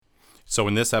So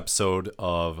in this episode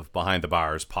of Behind the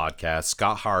Bars podcast,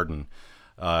 Scott Harden,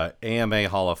 AMA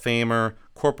Hall of Famer,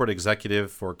 corporate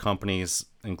executive for companies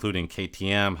including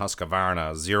KTM,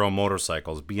 Husqvarna, Zero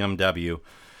Motorcycles, BMW,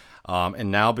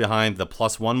 and now behind the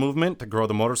Plus One movement to grow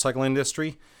the motorcycle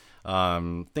industry.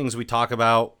 Things we talk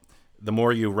about: the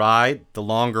more you ride, the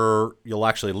longer you'll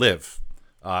actually live.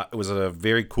 It was a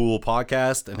very cool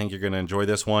podcast. I think you're going to enjoy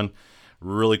this one.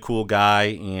 Really cool guy,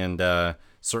 and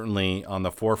certainly on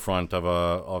the forefront of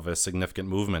a significant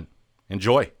movement.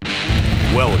 Enjoy.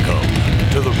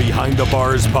 Welcome to the Behind the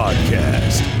Bars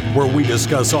podcast, where we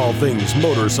discuss all things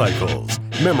motorcycles,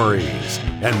 memories,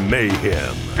 and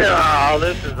mayhem. Oh,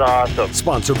 this is awesome.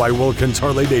 Sponsored by Wilkins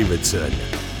Harley-Davidson.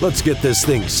 Let's get this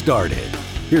thing started.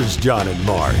 Here's John and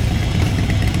Mark.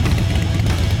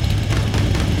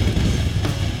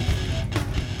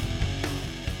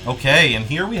 Okay, and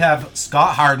here we have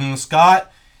Scott Harden. Scott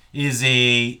is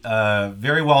a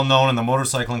very well known in the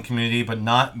motorcycling community, but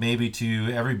not maybe to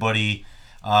everybody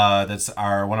that's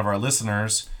one of our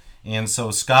listeners. And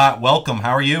so, Scott, welcome.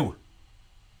 How are you?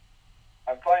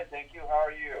 I'm fine, thank you. How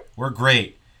are you? We're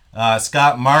great.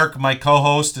 Scott, Mark, my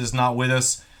co-host, is not with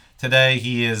us today.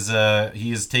 He is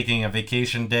taking a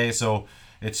vacation day, so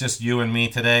it's just you and me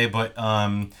today. But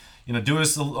do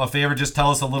us a favor, just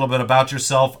tell us a little bit about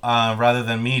yourself rather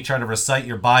than me try to recite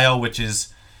your bio, which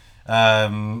is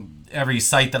every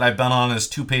site that I've been on is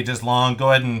 2 pages long.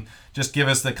 Go ahead and just give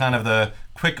us the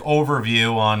quick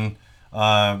overview on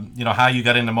how you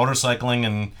got into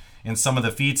motorcycling and some of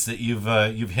the feats that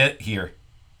you've hit here.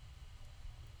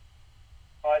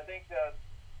 Well, I think the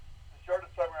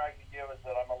shortest summary I can give is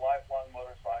that I'm a lifelong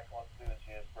motorcycle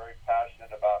enthusiast, very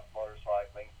passionate about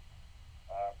motorcycling.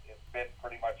 It's been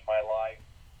pretty much my life.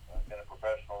 I've been a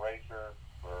professional racer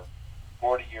for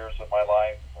 40 years of my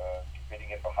life,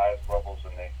 competing at the highest levels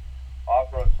in the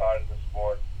off-road side of the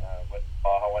sport. With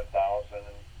Baja 1000 and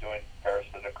doing Paris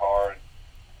to Dakar and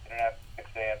International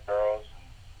 6-day Enduros and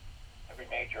every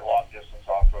major long-distance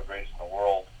off-road race in the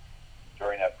world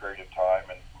during that period of time,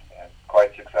 and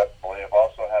quite successfully. I've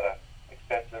also had an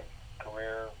extensive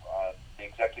career on the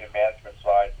executive management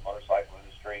side of the motorcycle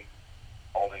industry,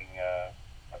 holding a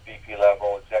VP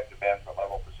level, executive management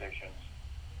level positions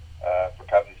for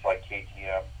companies like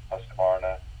KTM,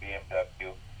 Husqvarna,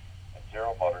 BMW, and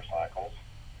Zero Motorcycles.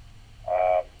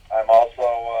 I'm also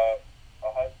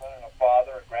a husband and a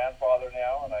father, a grandfather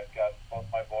now, and I've got both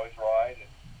my boys ride,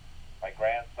 and my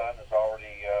grandson is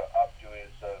already up to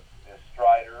his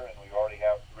Strider, and we already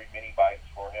have 3 mini bikes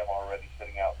for him already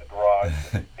sitting out in the garage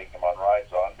and taking him on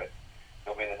rides on, but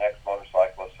he'll be the next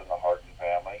motorcyclist in the Harden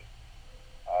family.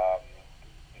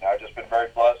 I've just been very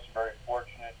blessed and very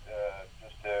fortunate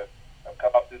just to have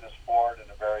come up through the sport in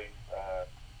a very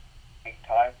big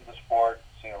time for the sport,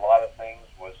 seen a lot of things,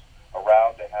 was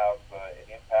around to have an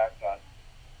impact on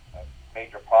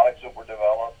major products that were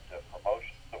developed,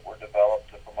 promotions that were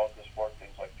developed to promote the sport,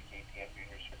 things like the KTM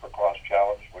Junior Supercross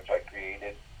Challenge, which I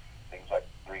created, things like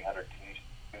 300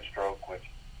 two-stroke, which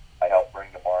I helped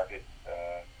bring to market,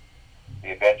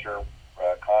 the adventure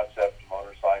concept,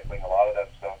 motorcycling, a lot of that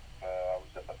stuff, I was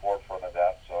at the forefront of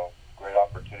that, so great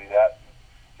opportunity that.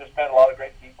 Just met a lot of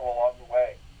great people along the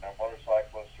way.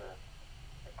 Motorcyclists are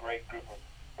a great group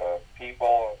of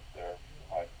people. They're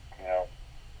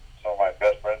some of my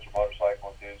best friends are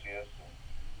motorcycle enthusiasts.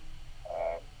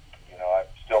 And, I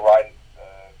still ride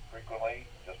frequently.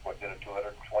 Just did a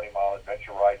 220-mile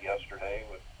adventure ride yesterday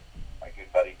with my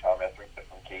good buddy Tom Etherington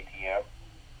from KTM.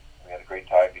 We had a great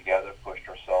time together, pushed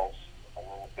ourselves a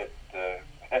little bit,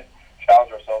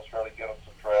 challenged ourselves fairly good on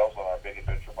some trails on our big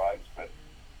adventure bikes. But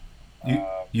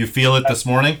you feel it this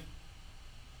morning?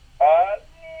 A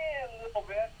little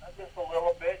bit, just a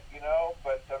little bit,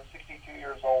 but I'm 62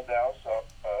 years old now, so,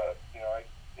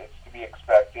 it's to be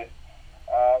expected.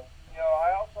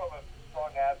 I also am a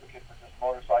strong advocate for just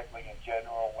motorcycling in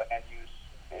general, land use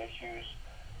issues.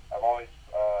 I've always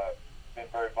been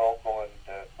very vocal and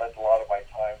spent a lot of my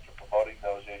time to promoting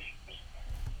those issues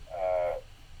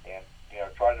and,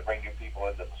 trying to bring new people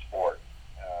into the sport.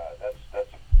 That's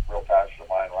a real passion of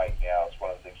mine right now. It's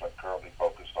one of the things I'm currently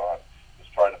focused on.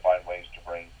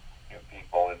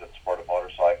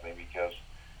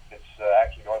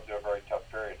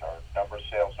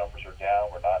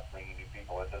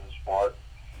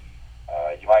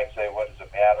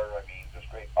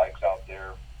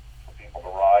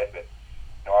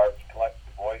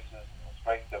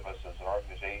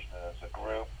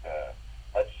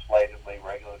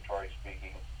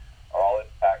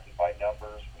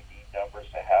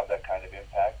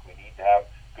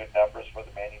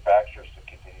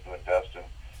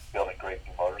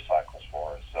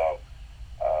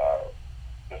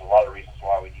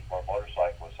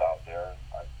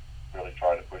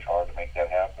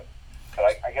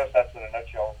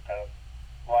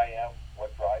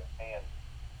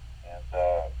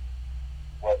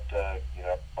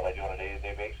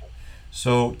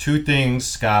 So, two things,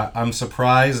 Scott. I'm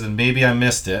surprised, and maybe I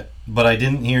missed it, but I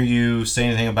didn't hear you say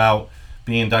anything about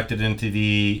being inducted into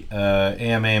the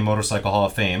AMA Motorcycle Hall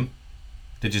of Fame.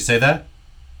 Did you say that?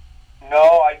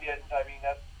 No, I didn't. I mean,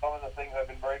 that's some of the things I've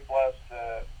been very blessed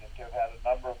to have had a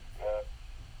number of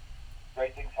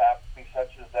great things happen to me,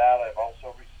 such as that. I've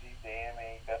also received the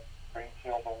AMA Best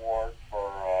Springfield Award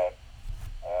for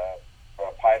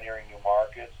pioneering new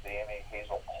markets, the AMA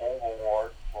Hazel Cole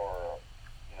Award for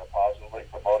positively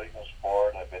promoting the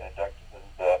sport. I've been inducted into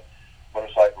the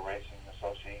Motorcycle Racing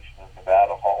Association of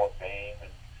Nevada Hall of Fame,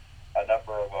 and a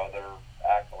number of other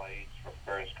accolades from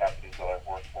various companies that I've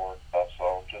worked for.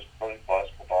 So just really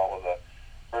blessed with all of the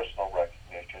personal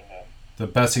recognition and the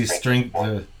Bessie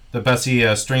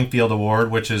Stringfield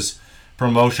Award, which is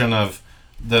promotion of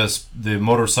the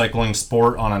motorcycling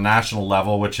sport on a national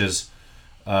level, which is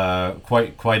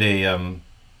quite an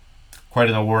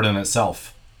award in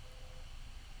itself.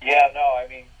 Yeah, no, I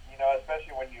mean,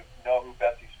 especially when you know who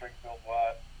Bessie Stringfield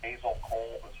was, Hazel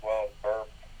Cole as well, her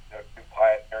two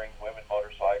pioneering women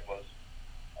motorcyclists.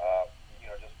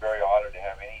 Just very honored to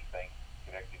have anything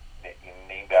connected,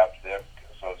 named after them,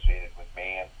 associated with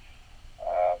me. And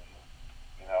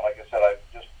like I said, I've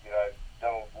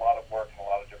done a lot of work in a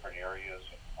lot of different areas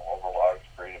over a large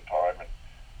period of time, and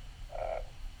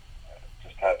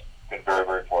just had been very,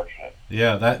 very fortunate.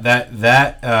 Yeah,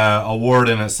 that award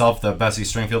in itself, the Bessie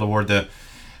Stringfield Award,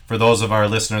 for those of our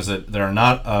listeners that are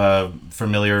not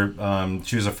familiar,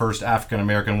 she was the first African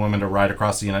American woman to ride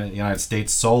across the United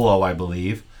States solo, I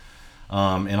believe,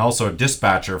 and also a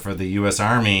dispatcher for the U.S.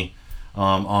 Army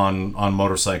on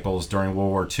motorcycles during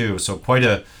World War II. So quite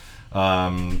an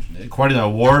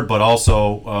award, but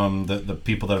also the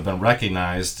people that have been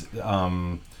recognized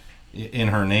in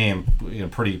her name,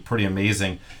 pretty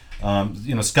amazing.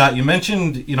 Scott, you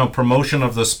mentioned promotion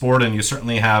of the sport, and you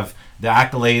certainly have the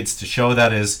accolades to show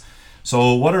that is.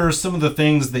 So what are some of the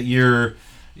things that you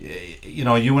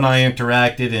and I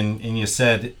interacted and you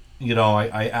said,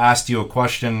 I asked you a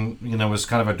question, it was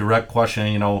kind of a direct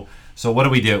question, so what do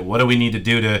we do? What do we need to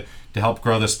do to help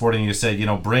grow the sport? And you said,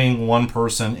 bring one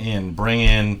person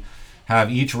in,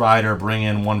 have each rider bring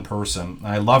in one person.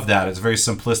 I love that. It's a very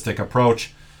simplistic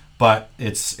approach, but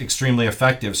it's extremely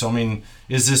effective. So, I mean,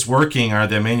 is this working? Are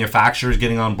the manufacturers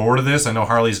getting on board of this? I know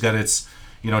Harley's got its,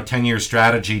 10-year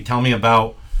strategy. Tell me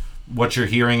about what you're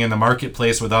hearing in the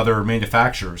marketplace with other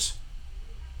manufacturers.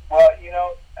 Well,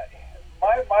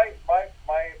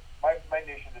 my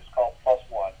mission is called Plus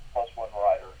One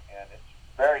Rider, and it's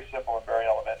very simple and very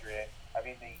elementary. I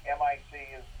mean, the MIC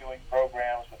is doing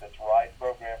programs with its RIDE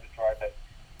program to try to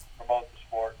promote the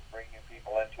sport, bring new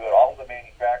people into it. All the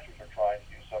manufacturers are trying to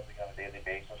do something on a daily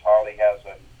basis. Harley has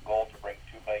a goal to bring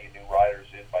 2 million new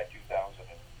riders in by 2020,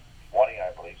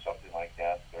 I believe, something like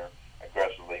that. They're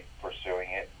aggressively pursuing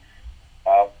it.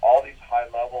 All these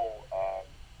high-level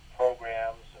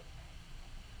programs and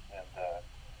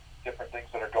different things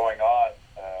that are going on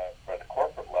for the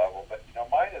corporate level, but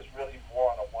mine is really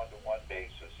more on a one-to-one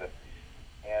basis,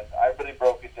 and I really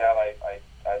broke it down. I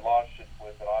launched it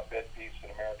with an op-ed piece in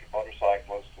American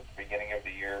Motorcyclist at the beginning of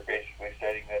the year, basically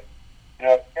stating that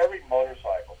every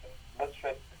motorcycle, and let's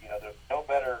fit, there's no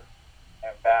better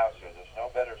ambassador, there's no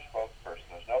better spokesperson,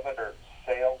 there's no better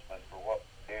salesman for what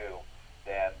we do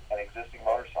than an existing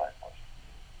motorcyclist.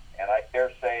 And I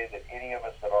dare say that any of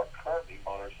us that are currently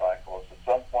motorcyclists, at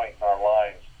some point in our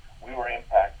lives, we were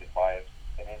impacted by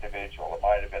an individual. It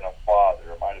might have been a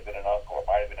father, it might have been an uncle, it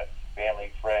might have been a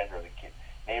family friend, or the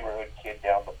neighborhood kid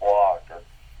down the block, or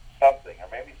something, or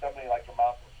maybe somebody like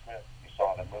Malcolm Smith you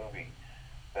saw in a movie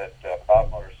that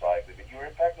about motorcycling. But you were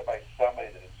impacted by somebody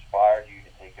that inspired you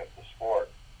to take up the sport.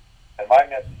 And my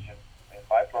message in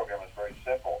my program is very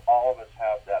simple. All of us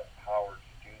have that power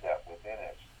to do that within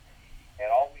us. And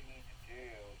all we need to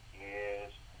do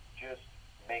is just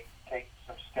take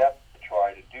some steps to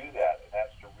try to do that. And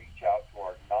that's to reach out to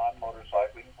our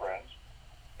non-motorcycling friends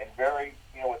and very,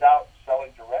 without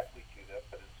selling directly to them,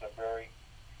 but in some very,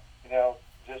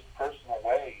 just personal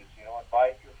ways.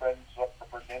 Invite your friends up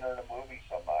for dinner and a movie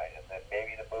some night. And then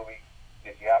maybe the movie,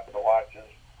 if you happen to watch, is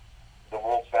The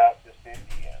World's Fastest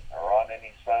Indian, or On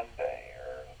Any Sunday,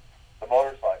 or The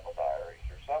Motorcycle Diaries,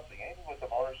 or something. Anything with the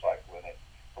motorcycle in it,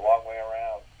 a long way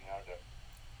around,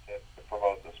 to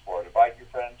promote the sport. Invite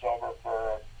your friends over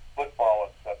for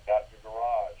football and stuff out in your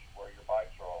garage where your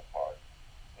bikes are all parked.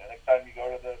 Next time you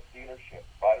go to the dealership,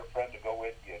 invite a friend to go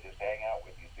with you, just hang out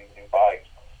with you, see new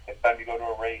bikes. Next time you go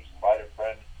to a race, invite a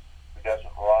friend who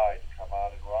doesn't ride to come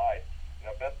out and ride.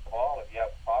 Best of all, if you have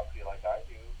property like I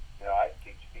do, I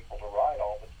teach people to ride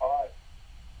all the time.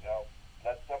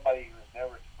 Let somebody who's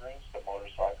never experienced a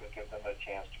motorcycle, give them a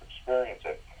chance to experience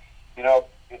it.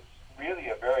 It's really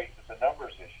it's a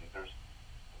numbers issue. There's,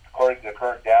 according to the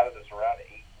current data, there's around 8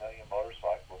 million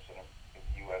motorcyclists in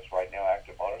the U.S. right now,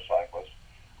 active motorcyclists.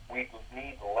 We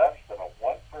need less than a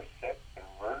 1%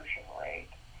 conversion rate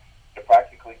to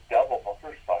practically double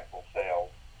motorcycle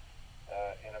sales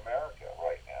in America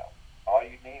right now. All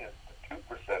you need is the 2%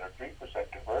 or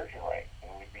 3% conversion rate,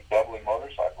 and we'd be doubling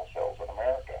motorcycle sales in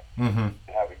America.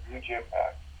 To have a huge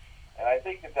impact. And I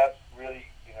think that's really,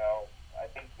 I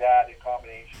think that in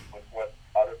combination with what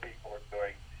other people are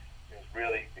doing is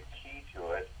really the key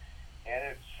to it. And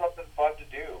it's something fun to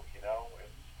do,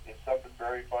 it's something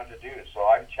very fun to do. So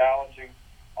I'm challenging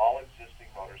all existing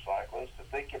motorcyclists to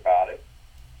think about it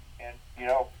and,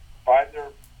 find their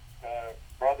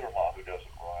brother-in-law who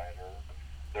doesn't ride or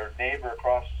their neighbor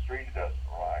across the street who doesn't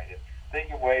ride, and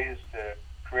think of ways to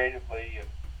creatively and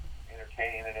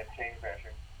entertaining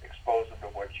fashion expose them to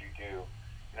what you do.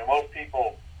 Most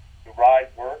people who ride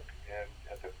work, and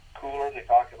at the cooler they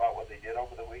talk about what they did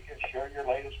over the weekend. Share your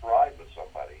latest ride with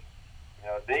somebody.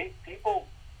 People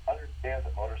understand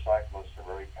that motorcyclists are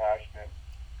very passionate.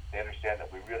 They understand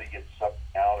that we really get something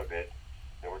out of it,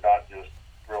 that we're not just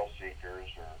thrill seekers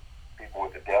or people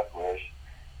with a death wish,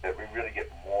 that we really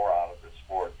get more out of the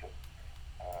sport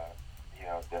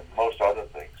than most other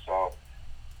things. So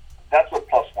that's what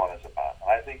Plus One is about.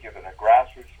 And I think if at a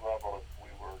grassroots level, if we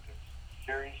were to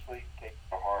seriously take it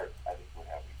to heart, I think we'd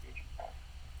have a huge impact.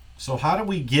 So how do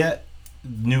we get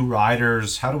new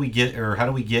riders? How do we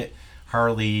get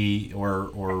Harley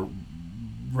or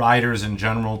riders in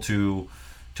general to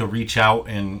reach out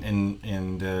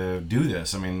and do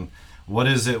this? I mean, what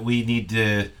is it we need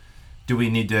to do? We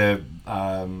need to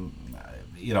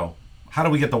how do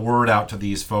we get the word out to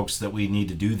these folks that we need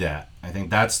to do that? I think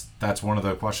that's one of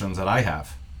the questions that I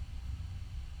have.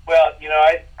 Well,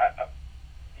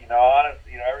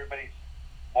 honestly, everybody's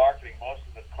marketing. Most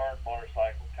of the current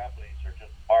motorcycle companies are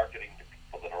just marketing to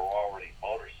people that are already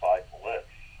motorcyclists.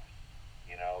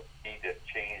 Need to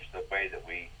change the way that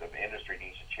the industry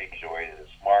needs to change the way that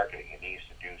it's marketing. It needs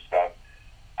to do stuff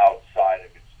outside of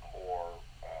its core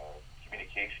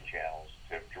communication channels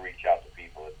to reach out to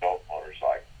people that don't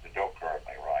motorcycle, that don't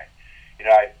currently ride.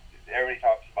 Everybody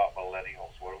talks about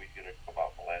millennials. What are we going to do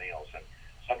about millennials? And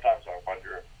sometimes I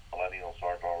wonder if millennials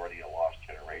aren't already a lost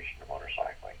generation of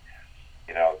motorcycling.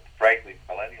 Frankly,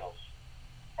 millennials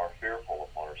are fearful of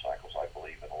motorcycles, I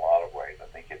believe, in a lot of ways. I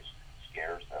think it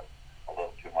scares them a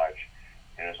little too much.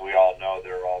 And as we all know,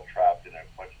 they're all trapped in a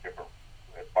much different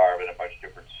environment, a much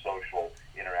different social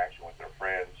interaction with their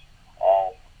friends,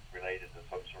 all related to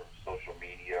some sort of social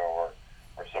media or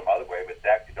some other way. But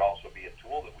that could also be a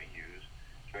tool that we use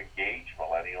to engage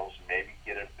millennials and maybe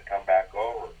get them to come back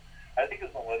over. I think as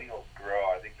millennials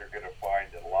grow, I think they're going to find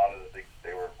that a lot of the things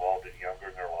they were involved in younger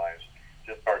in their lives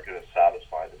just aren't going to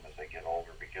satisfy them as they get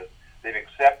older, because they've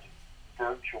accepted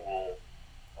virtual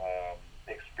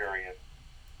experiences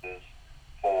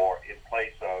in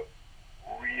place of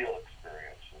real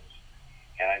experiences.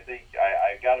 And I think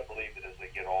I got to believe that as they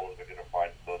get older, they're going to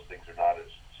find that those things are not as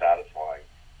satisfying,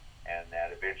 and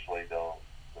that eventually they'll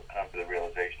come to the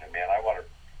realization that, man, I want to,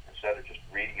 instead of just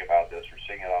reading about this or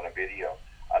seeing it on a video,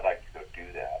 I'd like to go do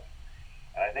that.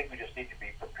 And I think we just need to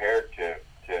be prepared to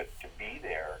be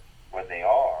there when they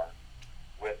are,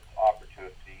 with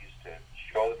opportunities to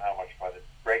show them how much fun it is,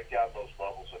 break down those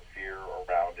levels of fear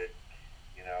around it,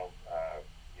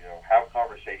 have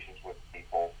conversations with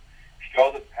people,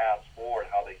 show them paths forward,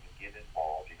 how they can get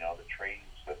involved, the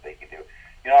trainings that they can do.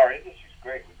 Our industry's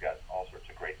great. We've got all sorts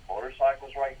of great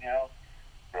motorcycles right now,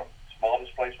 from small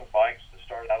displacement bikes to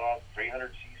start out on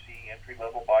 300cc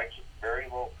entry-level bikes at very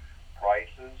low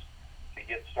prices to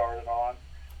get started on.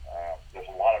 There's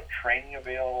a lot of training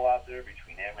available out there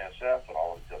between MSF and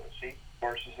all of these other C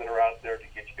courses that are out there to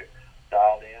get you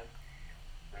dialed in.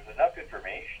 There's enough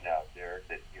information out there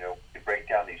that, to break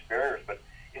down these barriers, but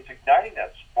it's igniting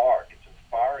that spark. It's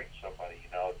inspiring somebody,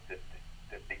 that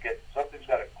they get, something's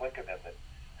got to click in them, that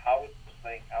how is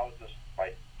this,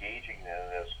 by engaging in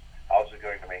this, how is it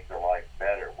going to make their life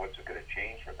better? What's it going to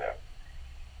change for them?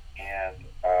 And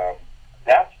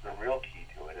that's the real key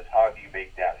to it, is how do you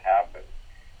make that happen?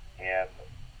 And,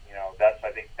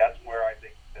 that's where I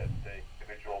think that the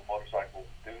individual motorcycle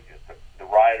enthusiast, the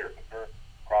rider, the current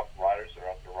crop of riders that are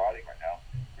out there riding right now,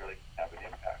 really have an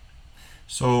impact.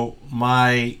 So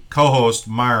my co-host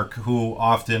Mark, who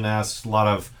often asks a lot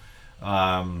of,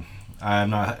 I'm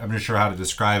not sure how to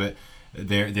describe it.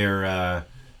 They're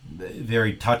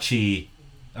very touchy,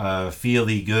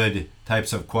 feely good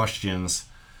types of questions.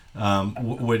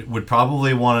 Would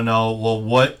probably want to know, well,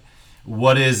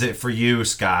 what is it for you,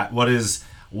 Scott? What is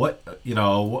what,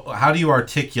 how do you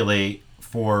articulate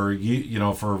for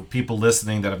for people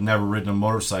listening that have never ridden a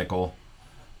motorcycle,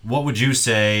 what would you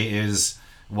say is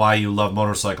why you love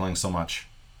motorcycling so much?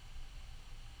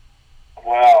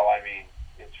 Well, I mean,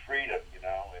 it's freedom.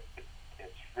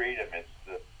 It's freedom. It's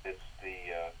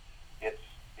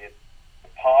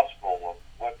possible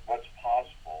of what's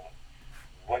possible, and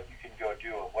what you can go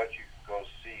do, and what you can go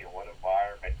see, and what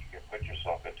environment you can put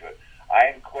yourself into it.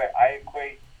 I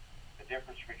equate the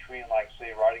difference between, like, say,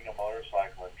 riding a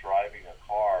motorcycle and driving a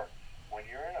car. When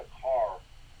you're in a car,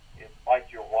 it's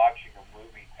like you're watching a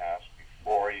movie pass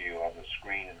before you on the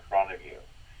screen in front of you.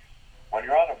 When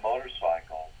you're on a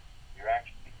motorcycle, you're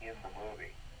actually in the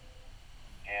movie.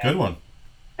 And, good one.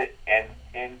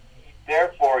 And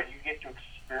therefore, you get to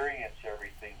experience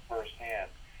everything firsthand.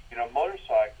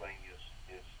 Motorcycling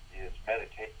is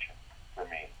meditation for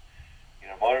me.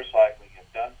 Motorcycling, if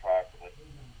done properly,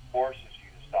 forces you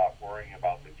to stop worrying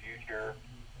about the future,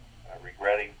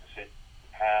 regretting decisions in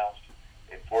the past.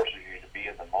 It forces you to be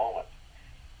in the moment.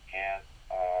 And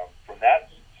from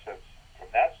that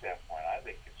standpoint, I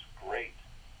think it's great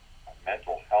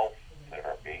mental health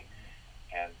therapy,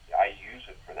 and I use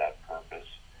it for that purpose.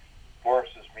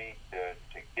 Forces me to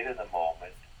get in the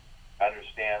moment,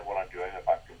 understand what I'm doing. If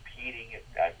I'm competing,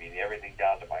 I mean everything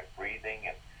down to my breathing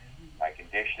and my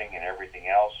conditioning and everything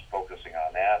else, focusing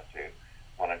on that, to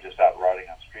when I'm just out riding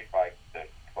on street bike, to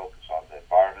focus on the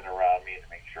environment around me and to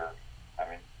make sure I'm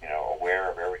aware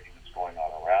of everything that's going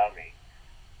on around me.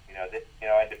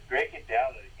 And to break it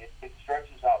down, it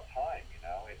stretches out time.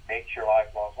 It makes your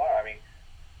lifelong learner. I mean,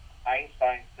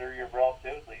 Einstein's theory of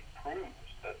relativity proves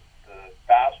that the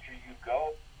faster you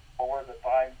go, the more the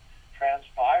time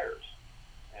transpires.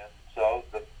 And so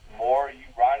the more you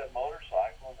ride a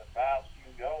motorcycle and the faster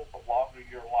you go, the longer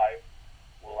your life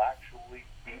will actually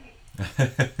be.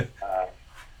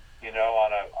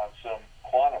 On some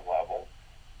quantum level.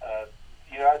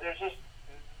 There's just,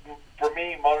 for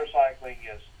me, motorcycling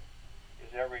is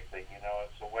everything.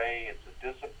 It's a way, it's a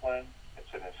discipline,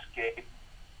 it's an escape,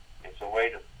 it's a way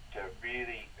to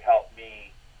really help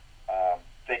me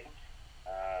think,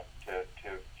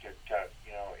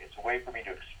 it's a way for me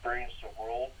to experience the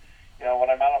world. When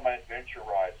I'm out on my adventure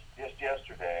rides, just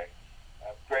yesterday,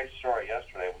 a great story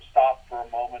yesterday, we stopped for a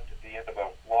moment at the end of a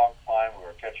long climb. We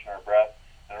were catching our breath,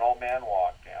 and an old man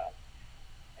walked down,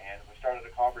 and we started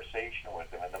a conversation with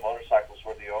him, and the motorcycles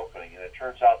were the opening, and it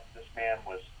turns out that this man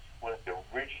was one of the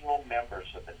original members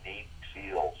of the Navy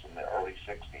SEALs in the early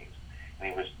 60s, and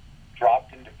he was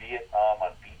dropped into Vietnam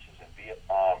on beaches in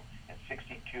Vietnam in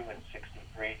 62 and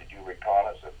 63 to do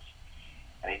reconnaissance.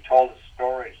 And he told us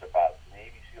stories about the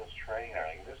Navy SEALs training and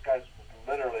everything. This guy's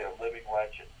literally a living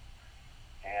legend.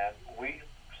 And we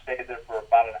stayed there for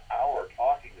about an hour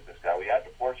talking to this guy. We had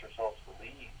to force ourselves to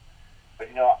leave.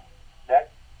 But that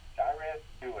I ran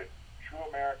into a true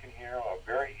American hero, a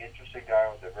very interesting guy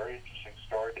with a very interesting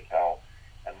story to tell.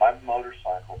 And my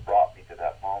motorcycle brought me to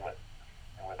that moment.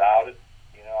 And without it,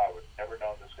 I would never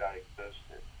known this guy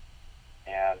existed.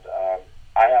 And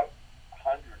I have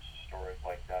hundreds of stories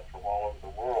like that from all over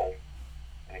the world,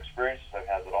 and experiences I've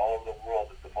had that all over the world,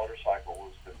 that the motorcycle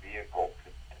was the vehicle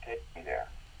to take me there.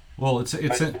 Well, it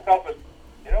opens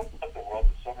up the world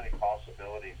with so many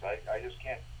possibilities. I just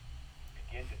can't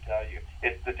begin to tell you.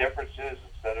 The difference is,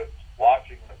 instead of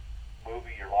watching the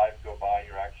movie your life go by,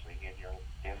 you're actually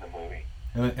in the movie.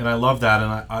 And I love that,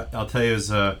 and I'll tell you,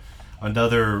 as a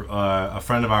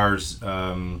friend of ours,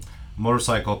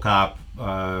 motorcycle cop,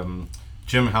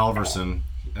 Jim Halverson,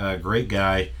 great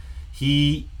guy.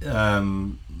 He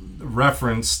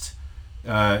referenced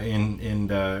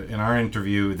in our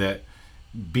interview that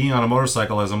being on a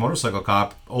motorcycle as a motorcycle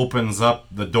cop opens up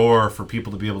the door for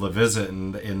people to be able to visit,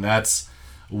 and that's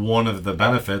one of the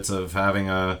benefits of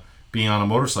being on a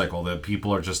motorcycle, that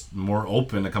people are just more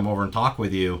open to come over and talk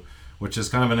with you, which is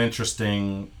kind of an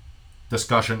interesting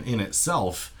discussion in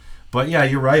itself. But yeah,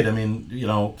 you're right. I mean,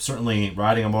 certainly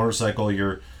riding a motorcycle,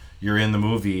 you're in the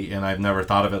movie, and I've never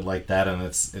thought of it like that, and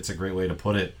it's a great way to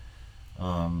put it. You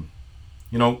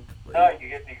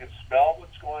can smell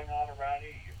what's going on around you.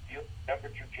 You feel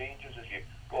temperature changes as you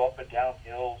go up and down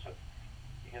hills, and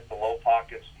you hit the low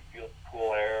pockets, and you feel the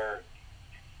cool air, and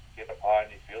you get up high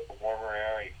and you feel the warmer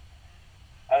air.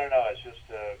 I don't know. It's just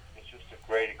a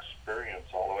great experience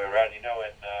all the way around. In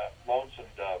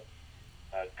Lonesome Dove,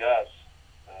 Gus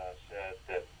said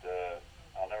that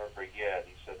I'll never forget.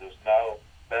 He said there's no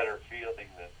better feeling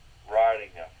than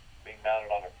being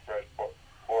mounted on a fresh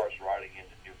horse riding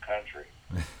into new country.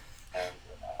 And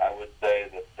I would say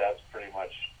that that's pretty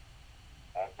much.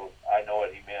 I know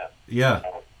what he meant. Yeah.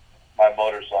 My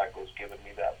motorcycle has given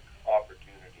me that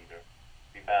opportunity to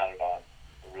be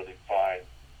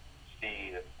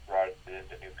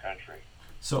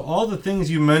So all the things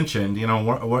you mentioned,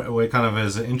 what kind of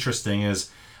is interesting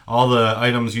is all the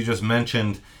items you just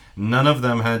mentioned, none of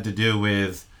them had to do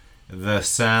with the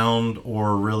sound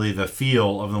or really the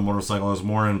feel of the motorcycle. It was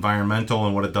more environmental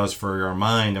and what it does for your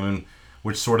mind. I mean,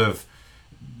 which sort of,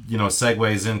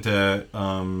 segues into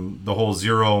the whole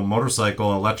zero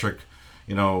motorcycle, electric,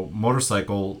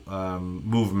 motorcycle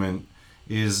movement.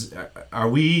 Do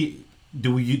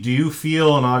you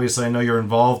feel, and obviously I know you're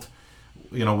involved,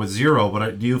 with zero,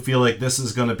 but do you feel like this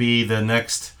is going to be the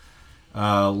next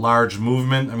large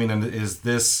movement? I mean, is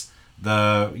this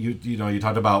you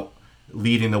talked about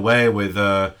leading the way with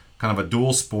kind of a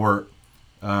dual sport,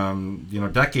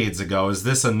 decades ago. Is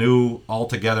this a new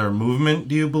altogether movement,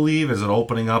 do you believe? Is it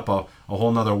opening up a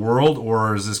whole nother world,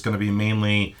 or is this going to be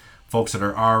mainly folks that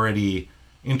are already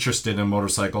interested in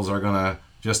motorcycles are going to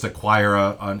just acquire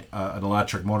an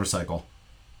electric motorcycle?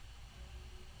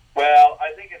 Well,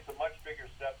 I think it's a much bigger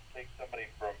step to take somebody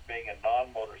from being a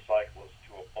non-motorcyclist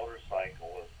to a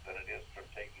motorcyclist than it is from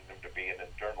taking them to be an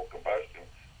internal combustion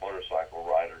motorcycle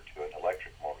rider to an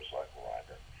electric motorcycle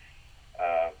rider.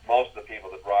 Most of the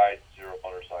people that ride zero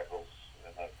motorcycles,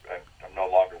 and I'm no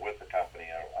longer with the company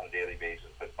on a daily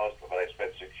basis, but most of it, I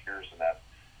spent 6 years in that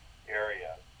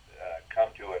area, come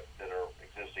to it that are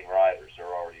existing riders. They're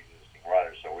already existing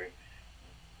riders. So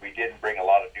we didn't bring a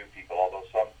lot of new people, although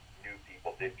some new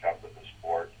people did come to the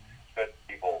sport, but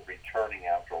people returning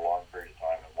after a long period of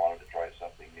time and wanted to try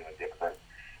something new and different.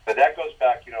 But that goes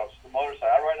back, it's the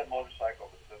motorcycle. I ride a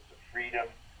motorcycle with a sense of freedom,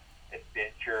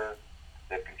 adventure,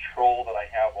 the control that I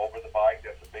have over the bike.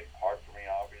 That's a big part for me,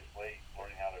 obviously,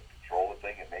 learning how to control the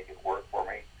thing and make it work for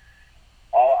me.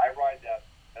 I ride that.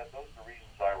 Those are the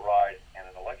reasons I ride, and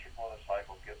an electric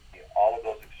motorcycle gives me all of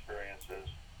those experiences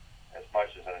as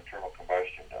much as an internal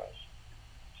combustion does.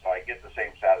 So I get the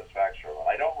same satisfaction.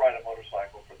 I don't ride a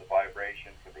motorcycle for the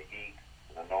vibration, for the heat,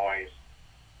 for the noise,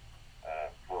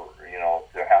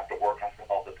 to have to work on it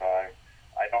all the time.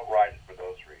 I don't ride it for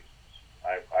those reasons.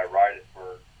 I ride it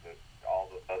for all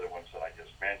the other ones that I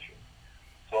just mentioned.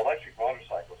 So electric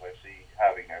motorcycles I see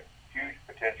having a huge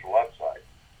potential upside.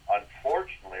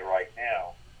 Unfortunately, right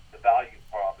now, the value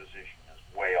proposition is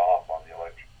way off on the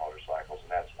electric motorcycles,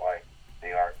 and that's why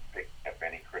they aren't picking up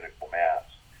any critical mass.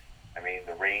 I mean,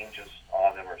 the ranges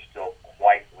on them are still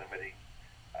quite limiting.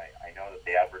 I know that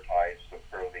they advertise some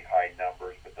fairly high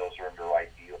numbers, but those are under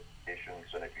ideal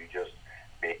conditions, and if you just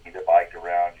baby the bike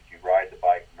around, if you ride the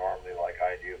bike normally like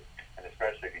I do, and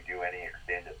especially if you do any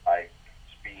extended high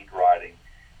speed riding,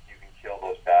 you can kill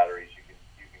those batteries. You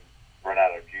can run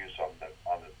out of juice on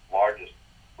the largest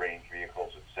range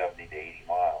vehicles at 70 to 80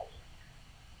 miles.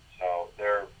 So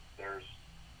there's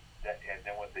that, and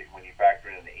then when you factor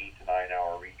in an 8 to 9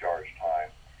 hour recharge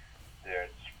time,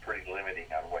 it's pretty limiting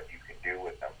on what you can do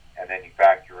with them. And then you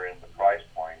factor in the price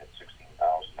point at $16,000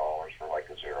 for like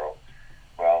a zero.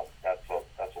 Well, that's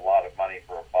a lot of money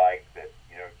for a bike that,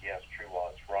 yes, true,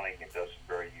 while it's running, it does some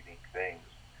very unique things.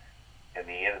 In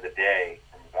the end of the day,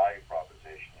 from a value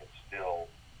proposition, it's still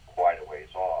quite a ways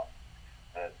off.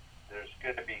 There's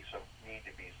going to need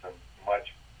to be some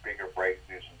much bigger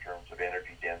breakthroughs in terms of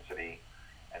energy density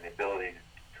and the ability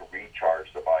to recharge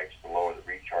the bikes, to lower the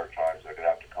recharge times. They're going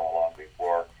to have to come along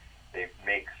before they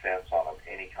make sense on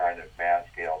any kind of mass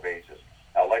scale basis.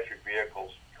 Now, electric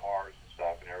vehicles, cars and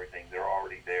stuff and everything, they're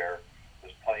already there.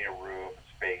 There's plenty of room and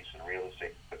space and real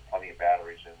estate to put plenty of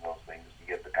batteries in those things to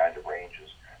get the kind of ranges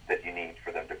that you need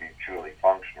for them to be truly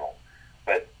functional.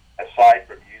 But aside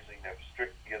from using them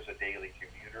strictly as a daily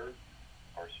commuter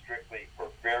or strictly for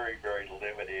very, very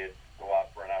limited, go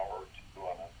out for an hour or two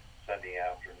on a Sunday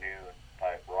afternoon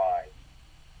type rides,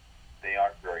 they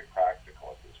aren't very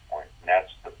practical at this point. And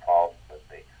that's the problem that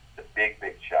the big,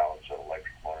 big challenge that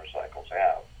electric motorcycles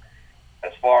have.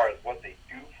 As far as what they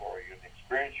do for you and the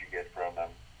experience you get from them,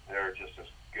 they're just as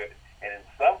good, and in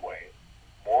some ways,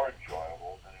 more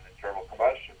enjoyable than an internal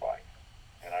combustion bike.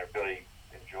 And I really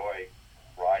enjoy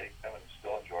riding them and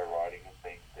still enjoy riding them.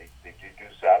 They do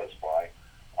satisfy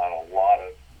on a lot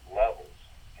of levels.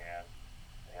 And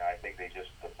I think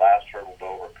the last hurdle to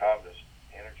overcome is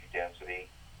energy density,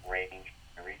 range,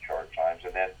 and recharge times.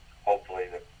 And then hopefully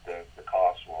the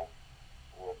costs will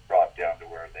drop down to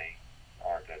where they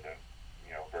aren't at a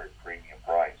very premium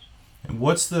price. And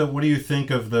what do you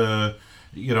think of the,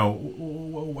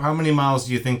 how many miles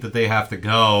do you think that they have to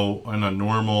go on a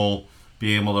normal,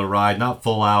 be able to ride, not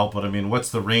full out, but I mean, what's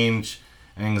the range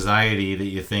anxiety that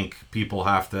you think people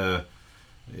have to,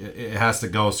 it has to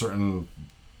go a certain,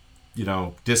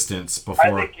 distance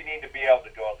before? I think you need to be able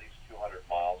to go at least 200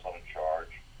 miles on a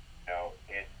charge.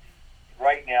 And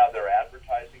right now they're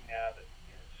advertising that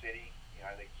in the city.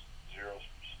 I think Zero's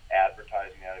advertising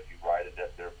advertising that if you ride it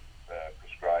at their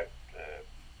prescribed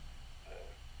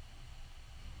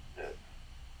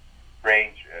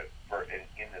range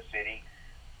in the city,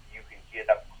 you can get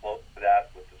up close to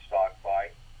that with the stock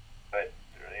bike. But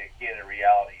again, in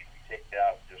reality, if you take it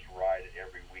out and just ride it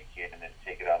every weekend and then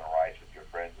take it on a ride with your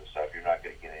friends and stuff, you're not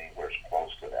going to get anywhere close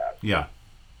to that. Yeah.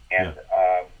 And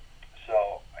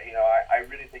so, I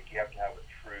really think you have to have a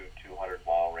true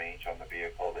 200-mile range on the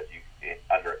vehicle that you,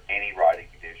 under any riding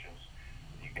conditions,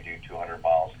 you can do 200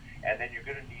 miles. And then you're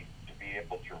going to need to be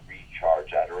able to recharge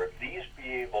that, or at least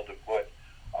be able to put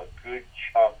a good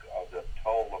chunk of the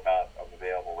total amount of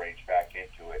available range back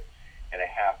into it in a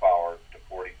half hour to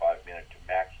 45 minute to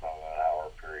maximum an hour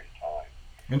period of time.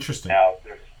 Interesting. Now,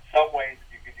 there's some ways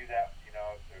that you can do that.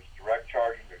 There's direct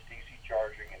charging, there's DC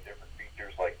charging, and different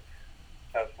features like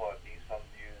Tesla and Nissan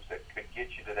use that could get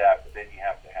you to that, but then you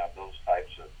have to have those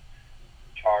types of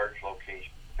charge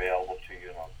locations available to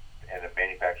you, and the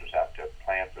manufacturers have to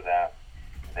plan for that.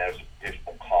 And there's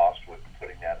additional cost with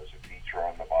putting that as a feature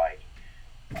on the bike.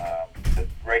 The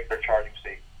regular charging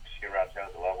stations around town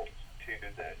at the level 2,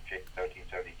 the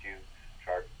J1772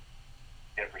 charge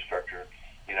infrastructure,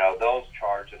 those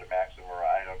charge at a maximum, or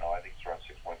I don't know, I think it's around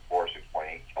 6.4,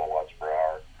 6.8 kilowatts per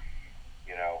hour.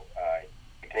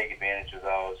 You take advantage of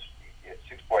those. At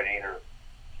 6.8 or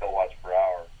kilowatts per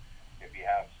hour, if you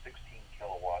have 16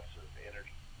 kilowatts of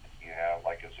energy, you have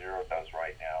like a Zero does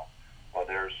right now, well,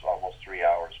 there's almost 3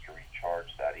 hours to recharge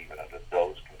that even under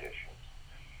those conditions.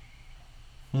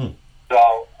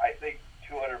 So I think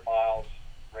 200 miles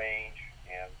range,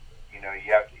 and you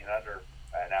have to, in under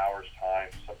an hour's time,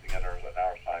 something under an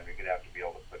hour's time, you're going to have to be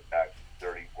able to put back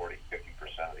 30, 40,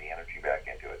 50% of the energy back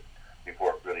into it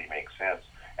before it really makes sense.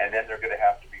 And then they're going to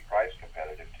have to be price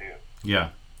competitive too. Yeah.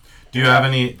 Do you have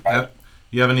any?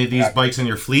 You have any of these bikes in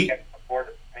your fleet? You can afford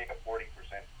to pay a 40%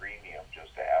 premium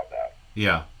just to have that.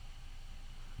 Yeah.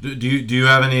 Do you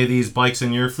have any of these bikes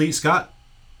in your fleet, Scott?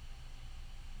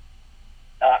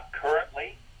 Not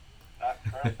currently.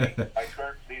 My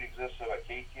current fleet exists of a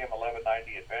KTM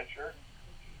 1190 Adventure,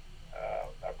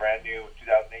 a brand new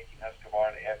 2018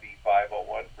 Husqvarna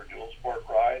FE501 for dual sport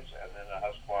rides, and then a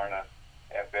Husqvarna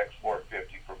FX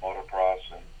 450 for motocross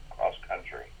and cross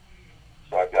country.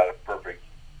 So I've got a perfect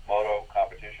moto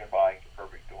competition bike, a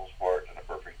perfect dual sport, and a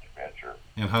perfect adventure.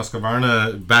 And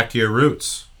Husqvarna, back to your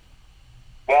roots.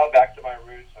 Well, back to my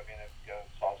roots. I mean, I've got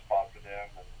a soft spot for them,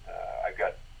 and I've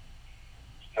got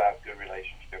a good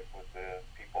relationship with the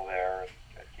people there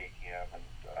at KTM, and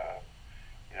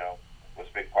was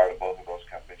a big part of both of those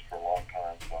companies for a long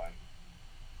time. So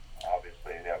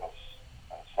obviously, they have a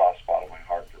soft spot in my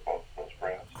heart for both of those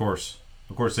brands. Of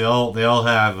course, they all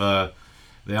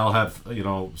have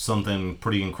something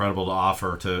pretty incredible to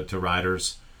offer to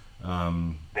riders.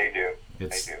 They do.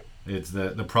 It's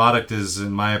the product is,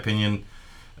 in my opinion,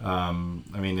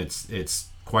 it's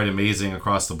quite amazing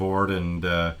across the board, and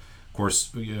of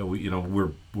course,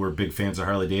 we're big fans of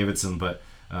Harley Davidson, but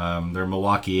their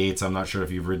Milwaukee 8s. I'm not sure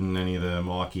if you've ridden any of the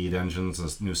Milwaukee 8 engines,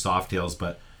 the new Softails,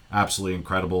 but absolutely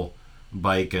incredible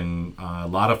bike, and a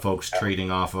lot of folks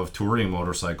trading off of touring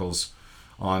motorcycles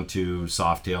onto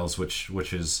Softails,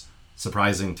 which is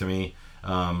surprising to me.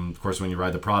 Of course, when you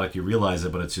ride the product, you realize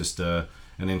it, but it's just an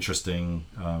interesting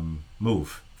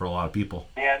move for a lot of people.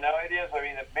 Yeah, no, it is. I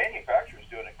mean, the manufacturer's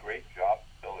doing a great job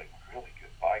building really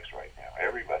good bikes right now.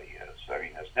 Everybody is. I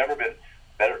mean, there's never been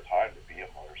a better time to be a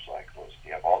motorcyclist.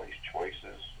 You have all these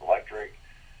choices, electric,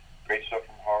 great stuff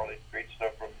from Harley, great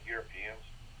stuff from the Europeans.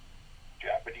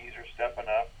 Japanese are stepping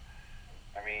up.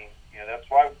 I mean, that's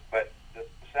why, but the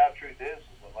sad truth is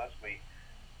unless we,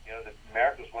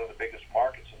 America's one of the biggest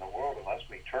markets in the world. Unless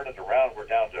we turn it around, we're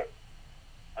down to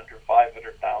under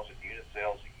 500,000 unit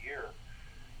sales a year,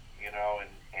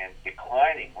 and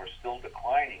declining. We're still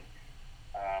declining.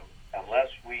 Unless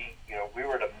we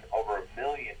were at over 1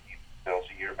 million unit sales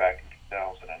a year back in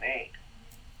 2008.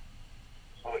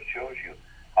 So it shows you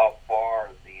how far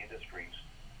the industry's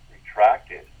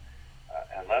retracted.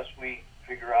 Unless we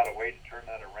figure out a way to turn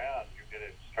that around, you're going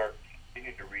to start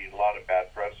continuing to read a lot of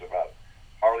bad press about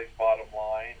Harley's bottom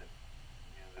line,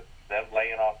 and them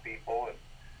laying off people and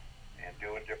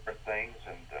doing different things,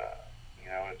 and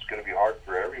it's going to be hard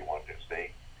for everyone to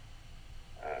stay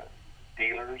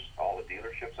dealers, all the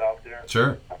dealerships out there.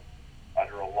 Sure.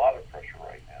 Under a lot of pressure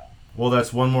right now. Well,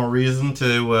 that's one more reason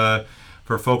to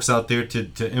for folks out there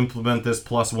to implement this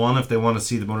 +1 if they want to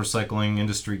see the motorcycling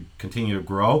industry continue to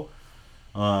grow.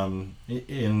 You're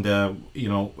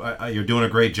doing a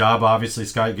great job, obviously,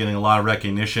 Scott, getting a lot of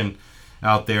recognition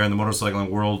out there in the motorcycling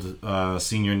world,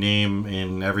 seeing your name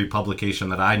in every publication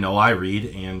that I know I read,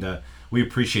 and we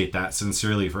appreciate that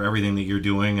sincerely for everything that you're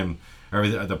doing, and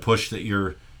the push that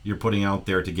you're putting out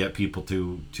there to get people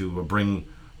to bring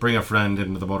a friend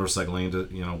into the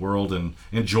motorcycling world and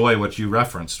enjoy what you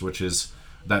referenced, which is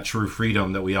that true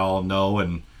freedom that we all know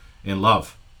and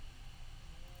love.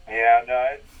 Yeah,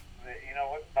 no,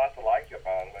 what's not to like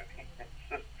about it? I mean, it's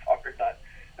just hard not.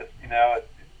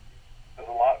 There's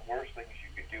a lot worse things you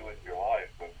could do with your life,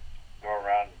 but go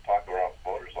around and talk about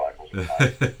motorcycles.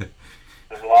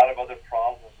 There's a lot of other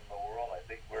problems in the world. I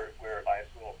think we're a nice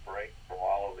little break from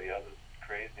all of the other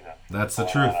craziness. That's the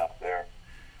truth out there.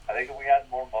 I think if we had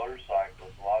more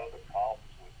motorcycles, a lot of the problems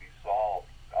would be solved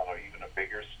on even a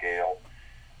bigger scale.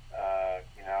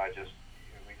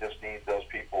 We just need those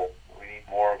people. We need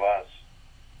more of us.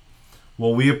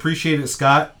 Well, we appreciate it,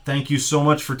 Scott. Thank you so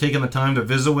much for taking the time to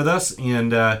visit with us,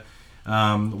 and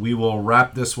we will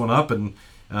wrap this one up and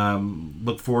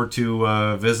look forward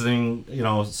to visiting,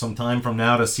 some time from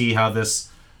now to see how this,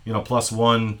 Plus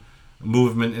One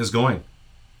movement is going.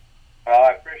 Well,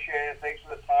 I appreciate it. Thanks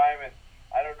for the time, and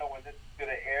I don't know when this is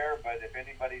going to air, but if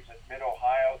anybody's in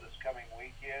Mid-Ohio this coming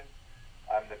weekend,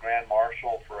 I'm the Grand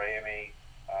Marshal for AMA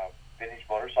Vintage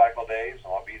Motorcycle Days,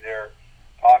 and I'll be there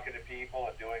talking to people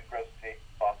and doing presentations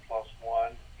on Plus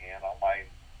One and on my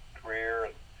career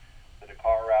and the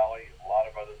Dakar Rally, a lot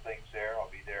of other things there.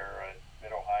 I'll be there in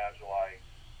Mid-Ohio July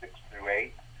 6th through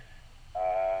 8th,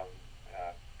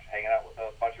 hanging out with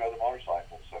a bunch of other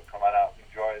motorcycles. So come on out and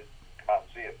come out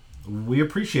and see it. We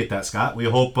appreciate that, Scott. We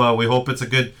hope it's a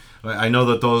good. I know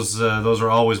that those are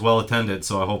always well attended,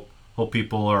 so I hope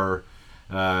people are.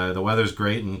 The weather's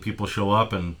great and people show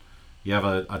up and you have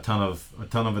a ton of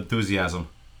enthusiasm.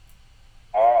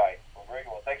 All right. Well, very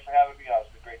good. Well, thanks for having me on. It's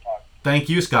been great talking. Thank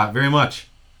you, Scott, very much.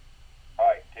 All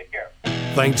right. Take care.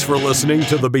 Thanks for listening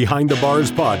to the Behind the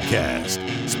Bars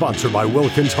podcast, sponsored by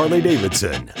Wilkins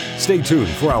Harley-Davidson. Stay tuned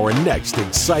for our next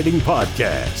exciting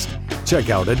podcast. Check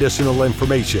out additional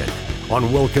information on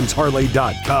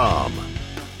wilkinsharley.com.